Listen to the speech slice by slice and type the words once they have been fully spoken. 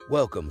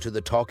Welcome to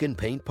the Talkin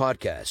Paint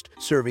Podcast,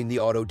 serving the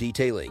auto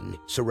detailing,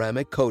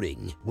 ceramic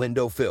coating,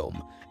 window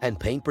film, and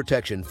paint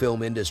protection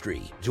film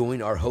industry.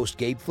 Join our host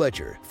Gabe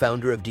Fletcher,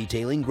 founder of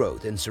Detailing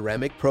Growth and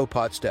Ceramic Pro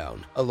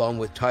Pottstown, along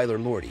with Tyler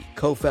Lordy,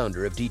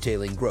 co-founder of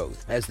Detailing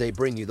Growth, as they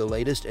bring you the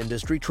latest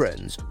industry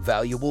trends,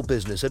 valuable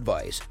business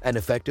advice, and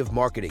effective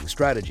marketing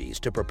strategies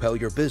to propel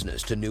your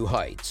business to new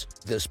heights.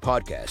 This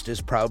podcast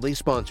is proudly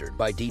sponsored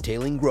by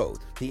Detailing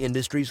Growth, the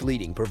industry's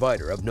leading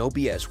provider of no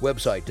BS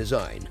website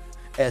design,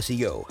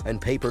 SEO, and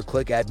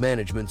pay-per-click ad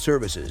management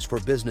services for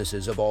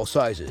businesses of all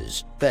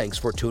sizes. Thanks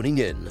for tuning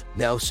in.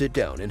 Now sit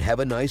down and have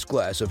a nice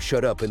glass of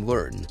Shut Up and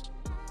Learn.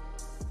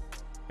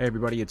 Hey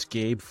everybody, it's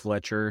Gabe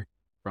Fletcher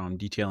from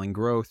Detailing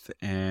Growth,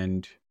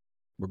 and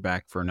we're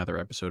back for another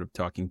episode of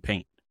Talking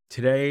Paint.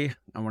 Today,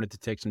 I wanted to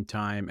take some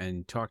time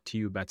and talk to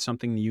you about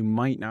something you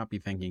might not be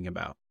thinking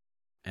about,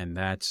 and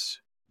that's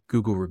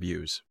Google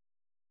reviews.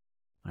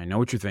 I know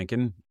what you're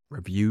thinking.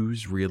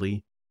 Reviews,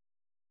 really?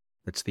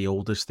 That's the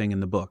oldest thing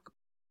in the book.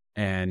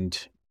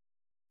 And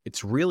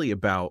it's really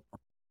about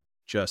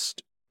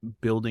just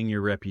building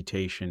your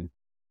reputation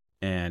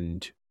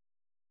and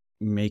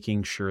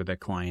making sure that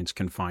clients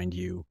can find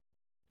you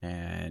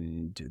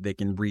and they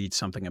can read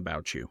something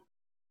about you.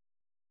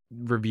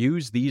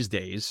 Reviews these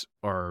days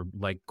are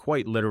like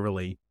quite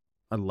literally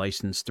a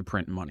license to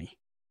print money.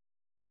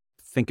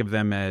 Think of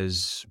them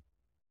as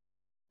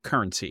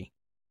currency,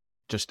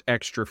 just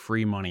extra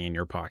free money in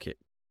your pocket.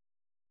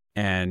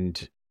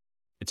 And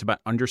it's about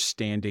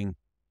understanding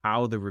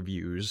how the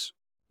reviews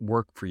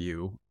work for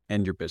you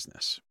and your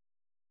business.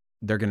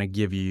 They're going to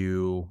give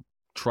you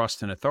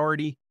trust and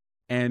authority,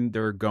 and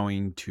they're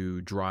going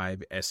to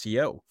drive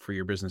SEO for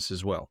your business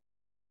as well.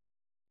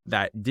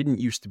 That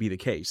didn't used to be the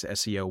case.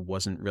 SEO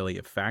wasn't really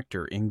a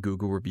factor in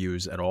Google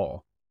reviews at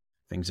all.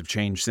 Things have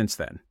changed since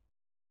then.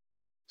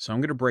 So I'm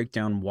going to break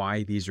down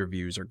why these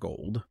reviews are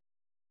gold,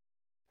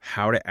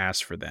 how to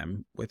ask for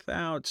them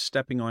without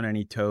stepping on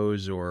any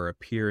toes or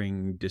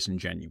appearing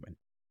disingenuous.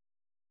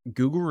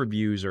 Google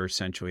reviews are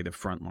essentially the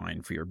front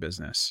line for your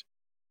business.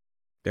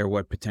 They're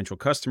what potential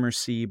customers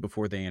see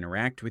before they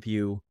interact with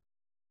you,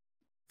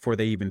 before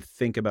they even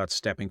think about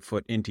stepping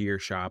foot into your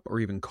shop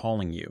or even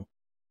calling you.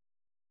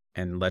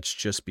 And let's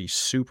just be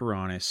super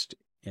honest,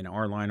 in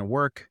our line of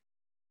work,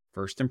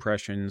 first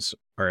impressions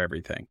are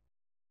everything.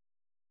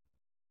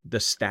 The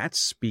stats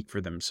speak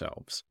for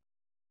themselves.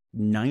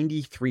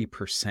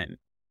 93%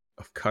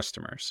 of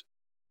customers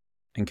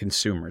and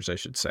consumers, I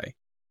should say,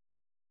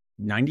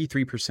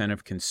 93%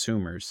 of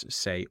consumers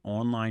say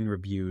online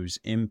reviews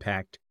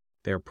impact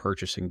their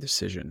purchasing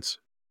decisions.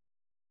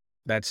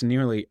 That's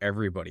nearly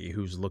everybody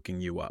who's looking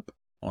you up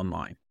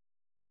online.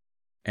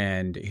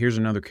 And here's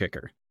another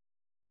kicker.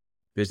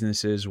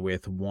 Businesses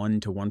with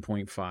 1 to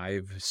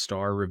 1.5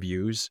 star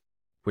reviews,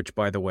 which,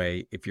 by the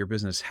way, if your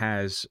business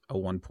has a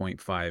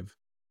 1.5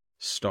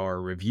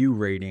 star review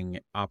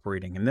rating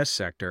operating in this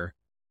sector,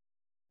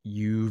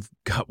 you've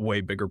got way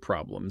bigger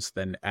problems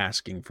than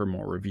asking for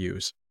more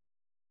reviews.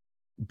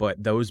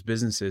 But those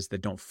businesses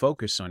that don't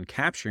focus on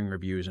capturing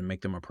reviews and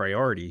make them a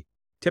priority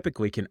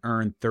typically can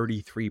earn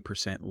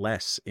 33%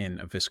 less in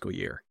a fiscal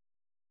year.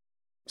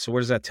 So what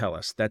does that tell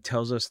us? That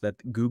tells us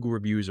that Google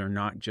reviews are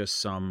not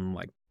just some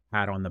like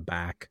pat on the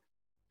back.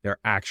 They're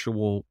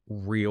actual,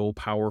 real,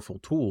 powerful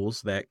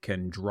tools that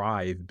can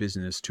drive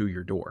business to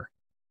your door.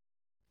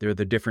 They're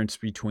the difference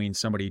between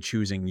somebody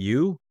choosing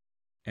you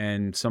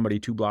and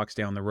somebody 2 blocks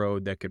down the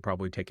road that could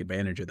probably take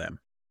advantage of them.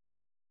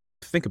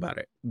 Think about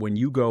it. When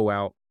you go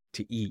out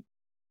to eat,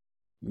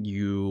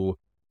 you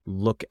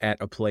look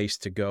at a place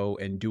to go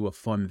and do a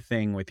fun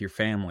thing with your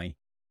family,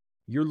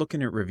 you're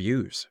looking at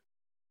reviews.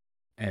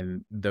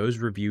 And those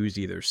reviews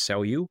either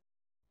sell you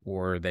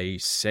or they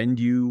send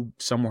you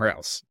somewhere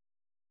else.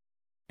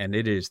 And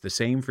it is the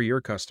same for your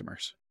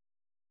customers.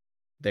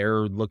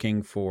 They're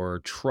looking for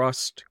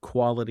trust,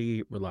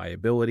 quality,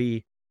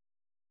 reliability.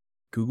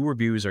 Google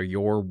reviews are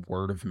your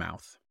word of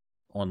mouth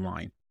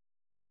online.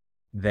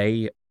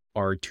 They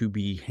are to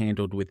be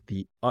handled with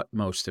the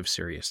utmost of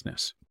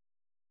seriousness.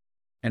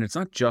 And it's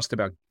not just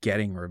about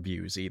getting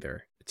reviews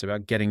either. It's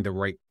about getting the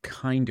right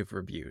kind of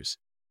reviews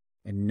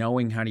and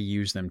knowing how to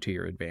use them to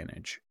your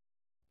advantage.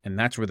 And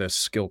that's where the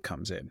skill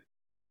comes in.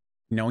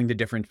 Knowing the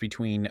difference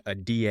between a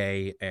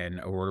DA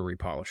and a rotary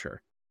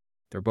polisher.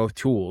 They're both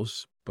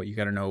tools, but you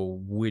got to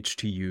know which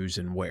to use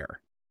and where.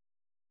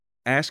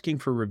 Asking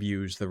for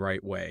reviews the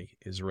right way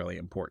is really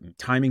important.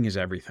 Timing is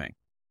everything.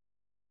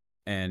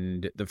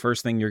 And the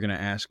first thing you're going to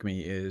ask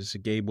me is,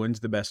 Gabe,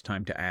 when's the best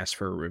time to ask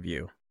for a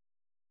review?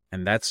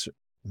 And that's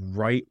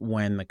right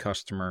when the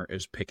customer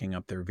is picking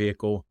up their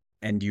vehicle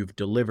and you've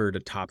delivered a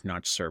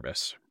top-notch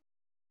service.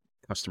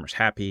 Customer's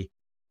happy,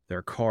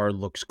 their car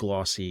looks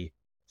glossy,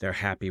 they're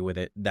happy with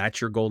it. That's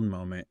your golden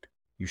moment.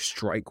 You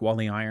strike while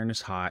the iron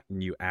is hot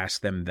and you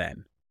ask them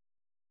then.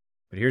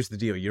 But here's the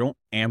deal. You don't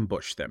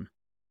ambush them.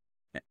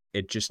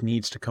 It just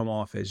needs to come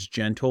off as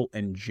gentle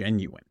and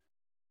genuine.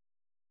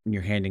 And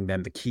you're handing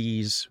them the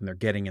keys and they're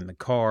getting in the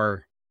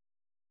car.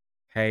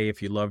 Hey,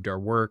 if you loved our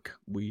work,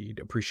 we'd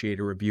appreciate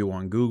a review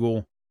on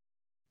Google.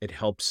 It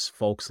helps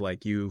folks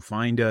like you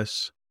find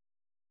us.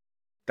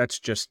 That's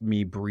just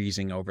me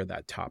breezing over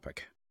that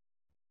topic.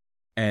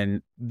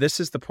 And this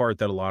is the part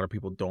that a lot of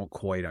people don't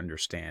quite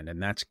understand,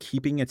 and that's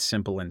keeping it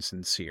simple and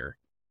sincere.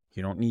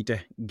 You don't need to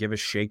give a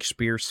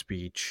Shakespeare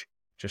speech,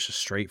 just a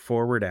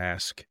straightforward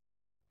ask,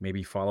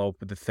 maybe follow up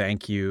with a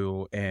thank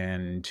you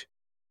and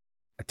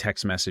a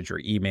text message or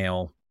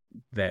email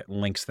that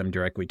links them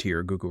directly to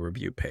your Google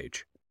review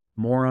page.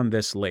 More on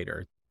this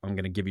later. I'm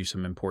going to give you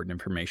some important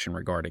information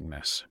regarding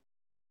this.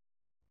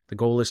 The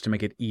goal is to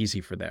make it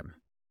easy for them.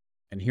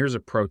 And here's a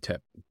pro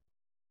tip.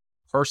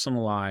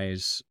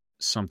 Personalize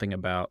something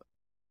about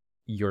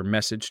your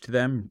message to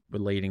them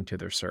relating to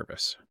their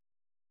service.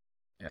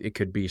 It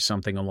could be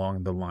something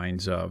along the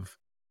lines of,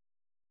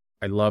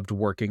 I loved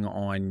working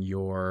on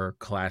your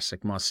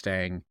classic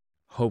Mustang.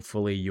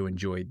 Hopefully you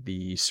enjoyed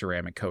the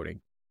ceramic coating.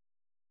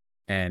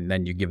 And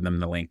then you give them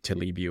the link to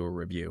leave you a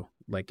review.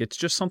 Like, it's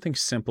just something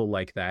simple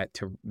like that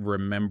to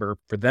remember,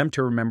 for them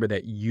to remember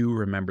that you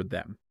remembered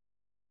them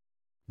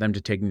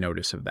to take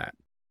notice of that.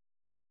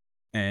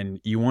 And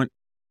you want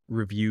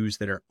reviews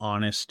that are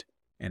honest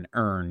and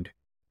earned,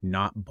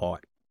 not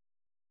bought.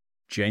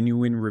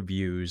 Genuine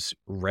reviews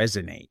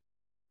resonate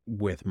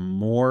with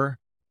more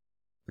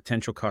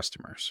potential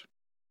customers,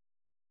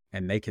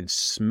 and they can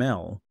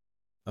smell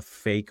a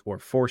fake or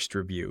forced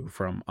review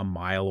from a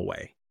mile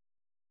away.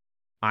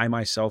 I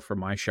myself, for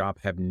my shop,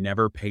 have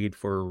never paid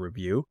for a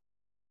review.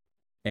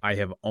 I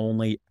have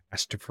only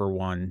asked for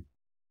one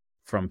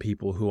from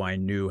people who I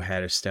knew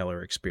had a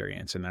stellar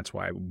experience, and that's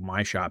why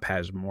my shop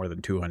has more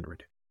than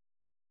 200.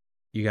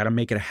 You got to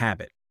make it a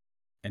habit,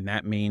 and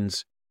that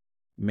means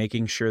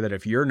making sure that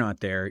if you're not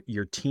there,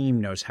 your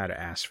team knows how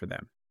to ask for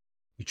them.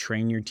 You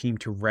train your team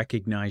to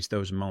recognize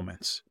those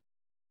moments.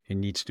 It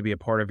needs to be a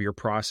part of your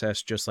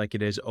process, just like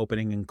it is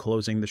opening and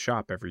closing the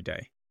shop every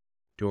day.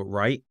 Do it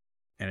right,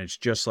 and it's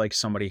just like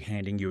somebody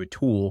handing you a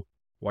tool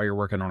while you're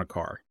working on a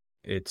car.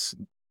 It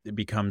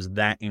becomes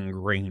that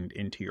ingrained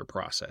into your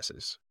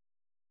processes.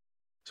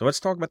 So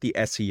let's talk about the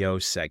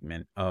SEO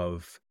segment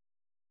of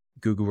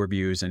Google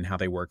reviews and how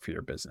they work for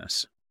your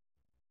business.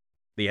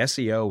 The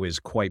SEO is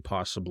quite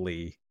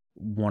possibly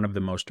one of the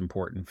most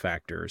important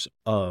factors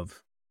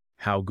of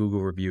how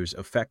Google reviews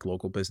affect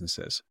local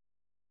businesses.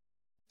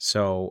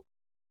 So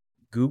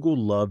Google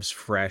loves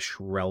fresh,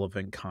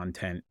 relevant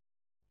content,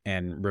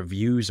 and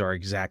reviews are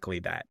exactly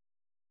that.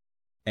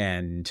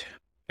 And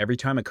every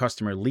time a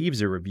customer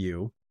leaves a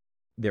review,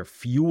 they're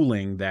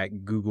fueling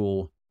that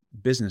Google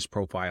business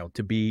profile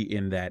to be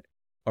in that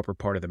upper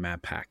part of the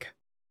map pack.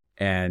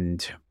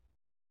 And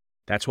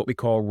that's what we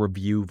call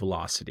review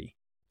velocity.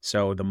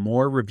 So the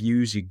more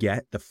reviews you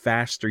get, the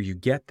faster you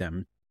get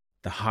them,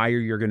 the higher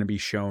you're going to be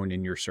shown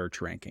in your search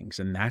rankings.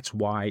 And that's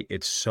why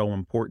it's so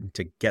important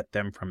to get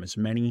them from as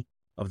many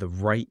of the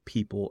right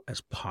people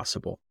as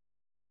possible.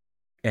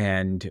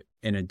 And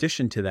in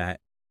addition to that,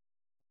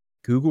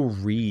 Google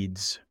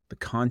reads the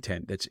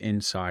content that's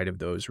inside of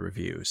those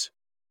reviews.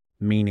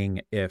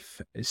 Meaning if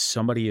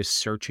somebody is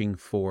searching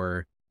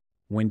for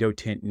window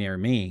tint near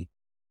me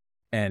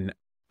and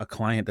a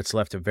client that's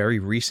left a very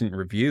recent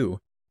review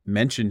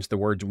mentions the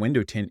words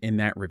window tint in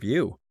that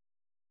review,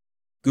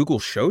 Google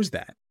shows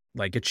that.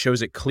 Like, it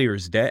shows it clear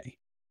as day.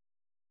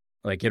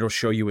 Like, it'll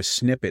show you a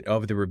snippet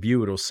of the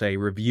review. It'll say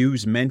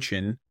reviews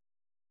mention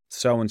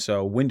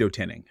so-and-so window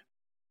tinting.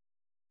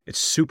 It's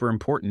super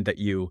important that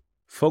you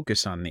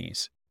focus on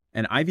these.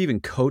 And I've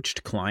even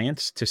coached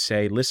clients to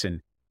say,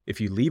 listen,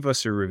 if you leave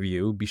us a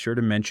review, be sure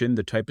to mention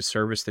the type of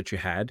service that you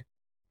had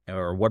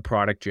or what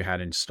product you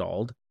had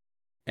installed.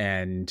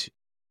 And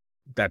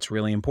that's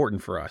really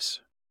important for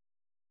us.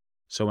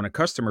 So when a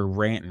customer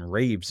rant and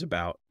raves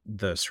about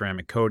the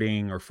ceramic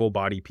coating or full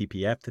body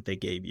PPF that they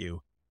gave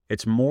you,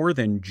 it's more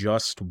than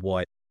just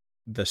what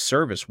the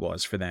service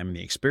was for them,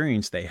 the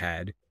experience they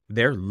had.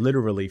 They're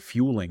literally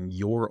fueling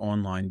your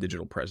online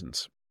digital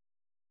presence.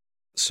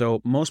 So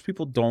most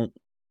people don't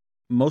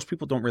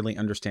really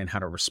understand how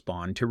to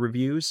respond to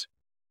reviews,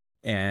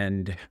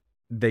 and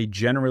they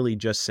generally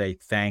just say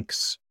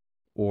thanks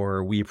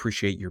or we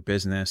appreciate your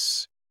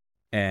business.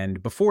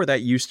 And before,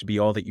 that used to be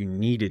all that you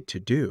needed to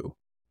do.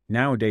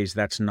 Nowadays,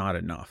 that's not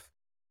enough.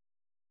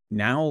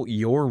 Now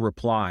your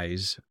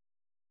replies,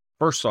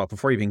 first off,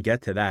 before you even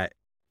get to that,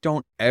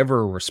 don't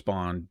ever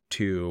respond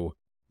to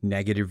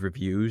negative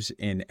reviews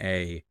in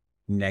a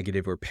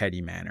negative or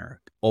petty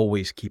manner.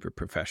 Always keep it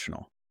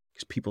professional,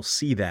 because people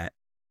see that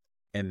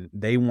and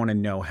they want to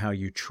know how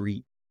you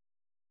treat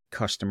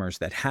customers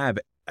that have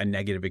a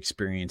negative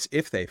experience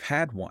if they've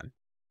had one.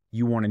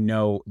 They want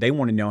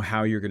to know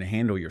how you're going to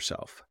handle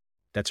yourself.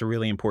 That's a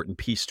really important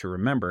piece to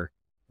remember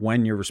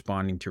when you're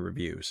responding to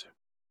reviews.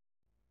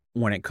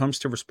 When it comes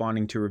to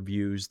responding to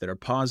reviews that are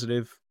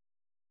positive,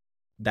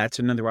 that's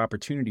another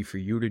opportunity for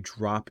you to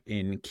drop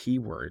in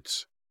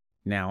keywords.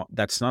 Now,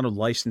 that's not a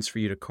license for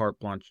you to carte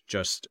blanche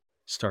just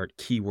start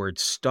keyword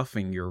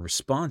stuffing your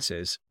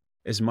responses,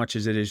 as much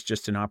as it is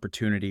just an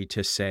opportunity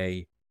to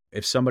say,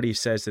 if somebody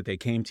says that they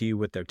came to you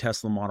with their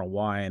Tesla Model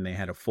Y and they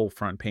had a full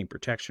front paint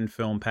protection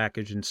film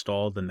package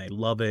installed and they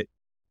love it,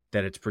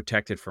 that it's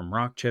protected from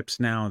rock chips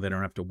now. They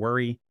don't have to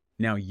worry.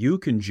 Now you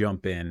can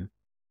jump in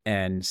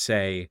and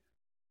say,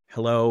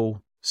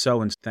 hello,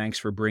 so-and thanks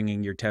for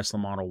bringing your Tesla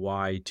Model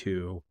Y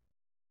to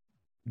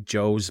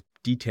Joe's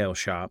detail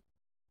shop.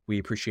 We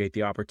appreciate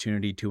the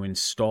opportunity to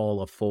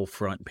install a full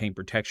front paint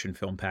protection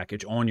film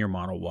package on your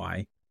Model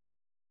Y.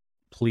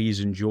 Please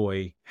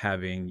enjoy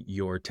having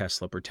your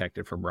Tesla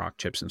protected from rock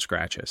chips and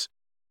scratches.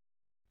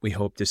 We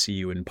hope to see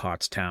you in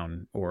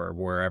Pottstown or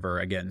wherever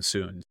again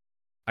soon.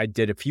 I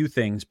did a few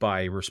things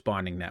by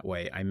responding that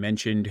way.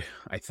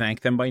 I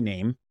thanked them by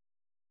name,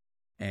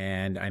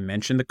 and I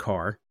mentioned the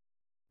car,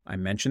 I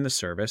mentioned the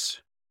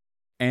service,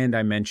 and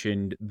I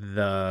mentioned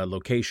the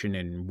location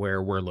and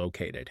where we're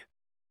located.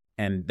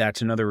 And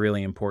that's another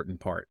really important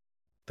part.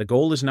 The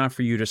goal is not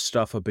for you to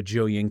stuff a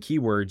bajillion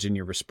keywords in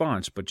your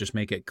response, but just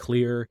make it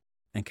clear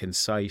and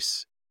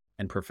concise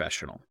and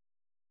professional.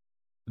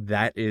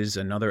 That is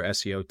another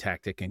SEO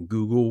tactic, and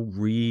Google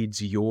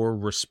reads your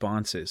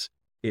responses.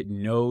 It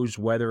knows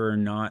whether or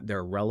not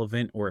they're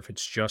relevant or if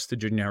it's just a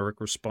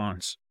generic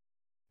response.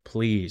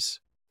 Please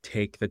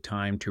take the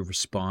time to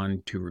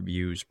respond to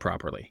reviews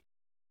properly.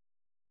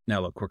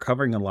 Now, look, we're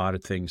covering a lot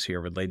of things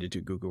here related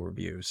to Google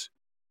reviews,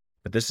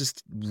 but this is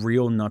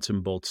real nuts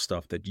and bolts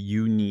stuff that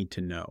you need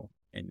to know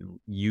and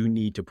you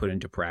need to put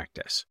into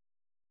practice.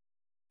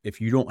 If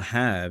you don't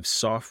have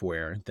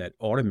software that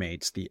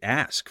automates the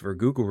ask for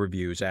Google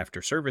reviews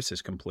after service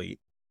is complete,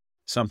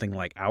 something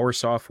like our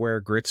software,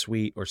 Grit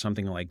Suite, or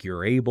something like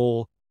You're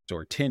Able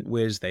or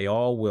TintWiz, they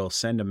all will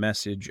send a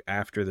message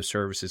after the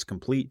service is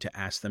complete to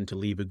ask them to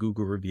leave a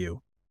Google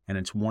review. And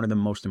it's one of the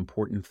most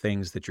important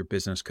things that your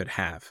business could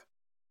have.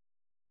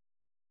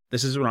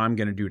 This is what I'm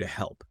going to do to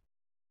help.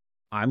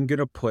 I'm going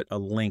to put a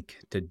link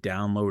to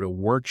download a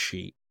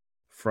worksheet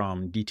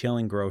from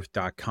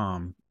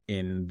detailinggrowth.com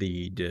in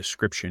the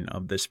description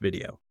of this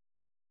video.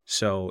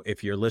 So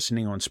if you're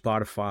listening on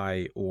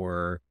Spotify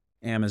or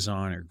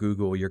Amazon or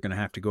Google, you're going to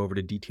have to go over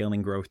to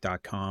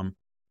detailinggrowth.com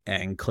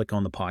and click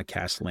on the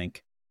podcast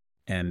link,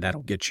 and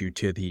that'll get you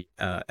to the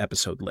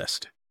episode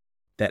list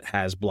that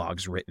has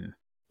blogs written.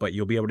 But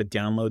you'll be able to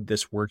download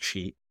this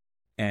worksheet,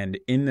 and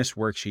in this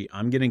worksheet,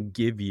 I'm going to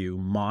give you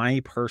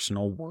my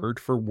personal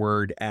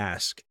word-for-word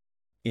ask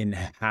in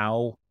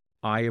how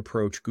I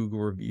approach Google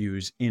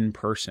reviews in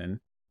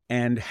person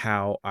and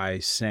how I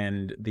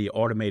send the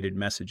automated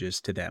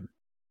messages to them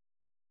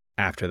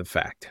after the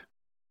fact.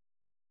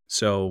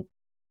 So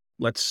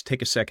let's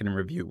take a second and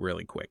review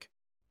really quick.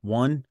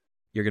 1,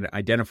 you're going to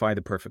identify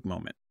the perfect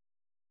moment.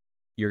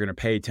 You're going to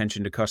pay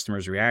attention to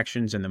customers'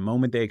 reactions, and the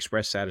moment they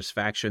express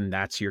satisfaction,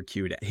 that's your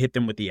cue to hit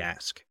them with the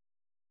ask.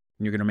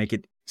 And you're going to make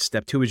it,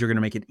 step 2 is you're going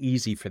to make it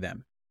easy for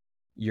them.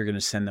 You're going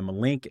to send them a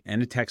link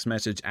and a text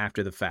message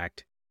after the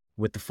fact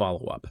with the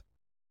follow-up.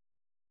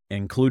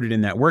 Included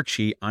in that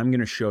worksheet, I'm going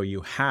to show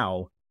you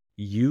how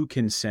you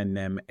can send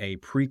them a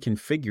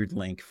pre-configured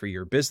link for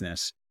your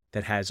business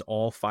that has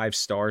all 5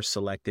 stars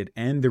selected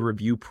and the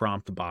review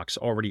prompt box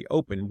already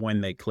open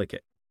when they click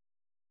it.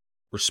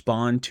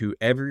 Respond to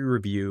every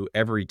review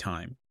every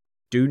time.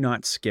 Do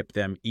not skip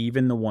them,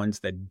 even the ones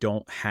that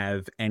don't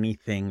have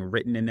anything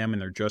written in them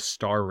and they're just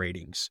star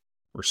ratings.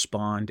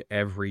 Respond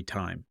every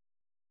time.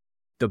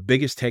 The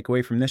biggest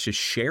takeaway from this is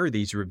share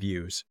these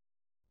reviews.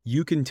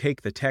 You can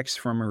take the text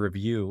from a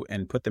review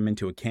and put them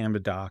into a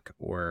Canva doc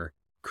or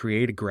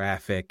create a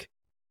graphic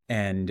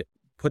and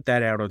put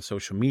that out on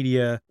social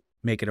media,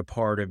 make it a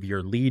part of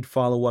your lead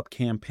follow-up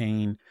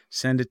campaign,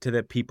 send it to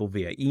the people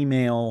via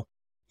email.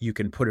 You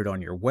can put it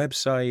on your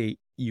website.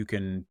 You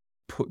can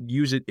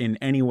use it in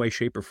any way,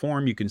 shape, or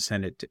form. You can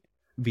send it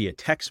via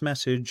text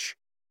message.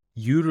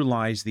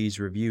 Utilize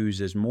these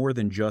reviews as more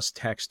than just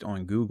text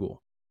on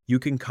Google. You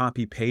can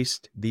copy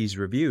paste these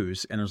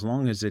reviews, and as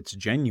long as it's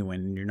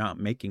genuine and you're not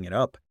making it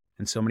up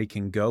and somebody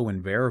can go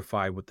and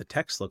verify what the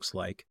text looks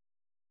like,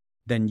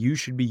 then you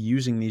should be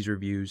using these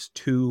reviews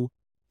to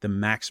the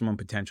maximum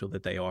potential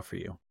that they offer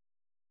you.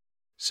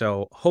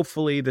 So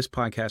hopefully this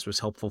podcast was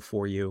helpful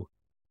for you.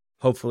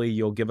 Hopefully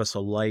you'll give us a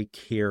like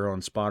here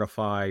on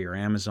Spotify or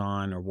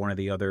Amazon or one of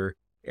the other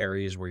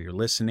areas where you're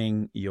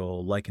listening.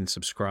 You'll like and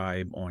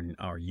subscribe on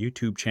our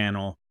YouTube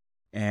channel,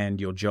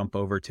 and you'll jump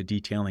over to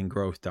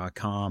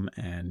detailinggrowth.com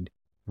and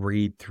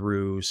read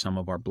through some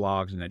of our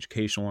blogs and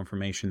educational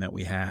information that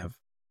we have.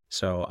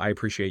 So I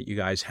appreciate you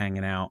guys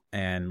hanging out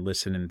and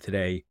listening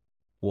today.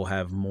 We'll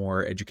have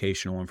more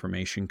educational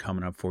information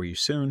coming up for you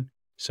soon.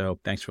 So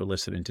thanks for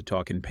listening to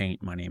Talkin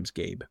Paint. My name's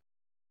Gabe.